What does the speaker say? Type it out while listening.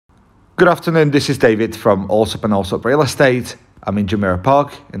Good afternoon, this is David from Allsop and Allsop Real Estate. I'm in Jumeirah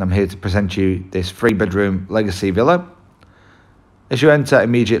Park and I'm here to present you this 3-bedroom legacy villa. As you enter,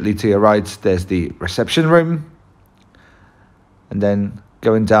 immediately to your right there's the reception room, and then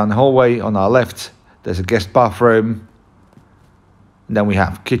going down the hallway on our left there's a guest bathroom, and then we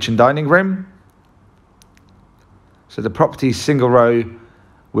have kitchen dining room. So the property is single row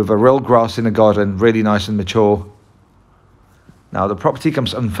with a real grass in the garden, really nice and mature. Now the property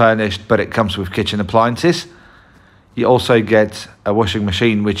comes unfurnished, but it comes with kitchen appliances. You also get a washing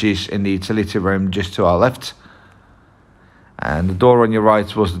machine, which is in the utility room just to our left. And the door on your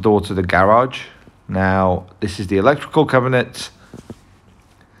right was the door to the garage. Now this is the electrical cabinet.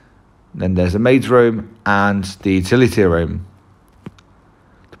 Then there's a maid's room and the utility room.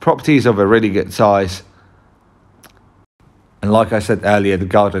 The property is of a really good size. And like I said earlier, the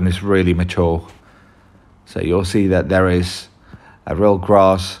garden is really mature. So you'll see that there is a real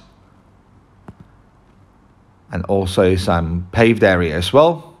grass and also some paved area as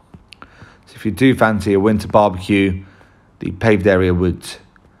well. So if you do fancy a winter barbecue, the paved area would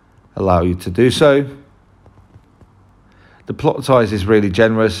allow you to do so. The plot size is really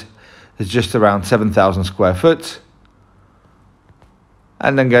generous. It's just around 7,000 square foot.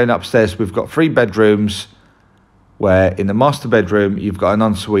 And then going upstairs, we've got 3 bedrooms, where in the master bedroom you've got an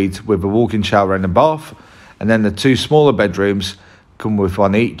ensuite with a walk-in shower and a bath, and then the 2 smaller bedrooms come with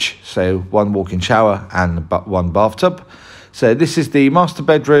one each, so 1 walk-in shower and 1 bathtub. So this is the master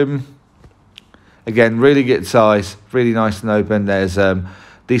bedroom. Again, really good size, really nice and open. There's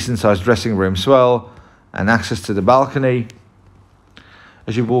decent sized dressing room as well, and access to the balcony.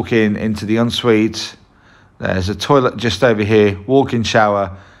 As you walk into the ensuite, there's a toilet just over here, walk-in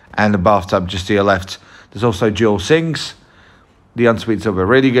shower and a bathtub just to your left. There's also dual sinks. The ensuite's of a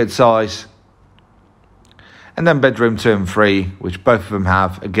really good size. And then bedroom 2 and 3, which both of them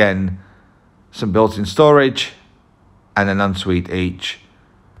have, again, some built-in storage and an ensuite each.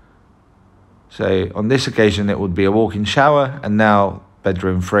 So on this occasion it would be a walk-in shower, and now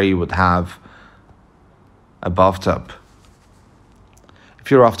bedroom 3 would have a bathtub. If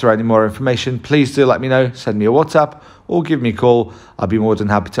you're after any more information, please do let me know. Send me a WhatsApp or give me a call. I'll be more than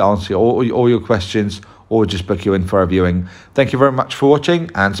happy to answer all your questions or just book you in for a viewing. Thank you very much for watching,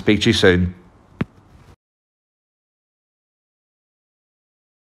 and speak to you soon.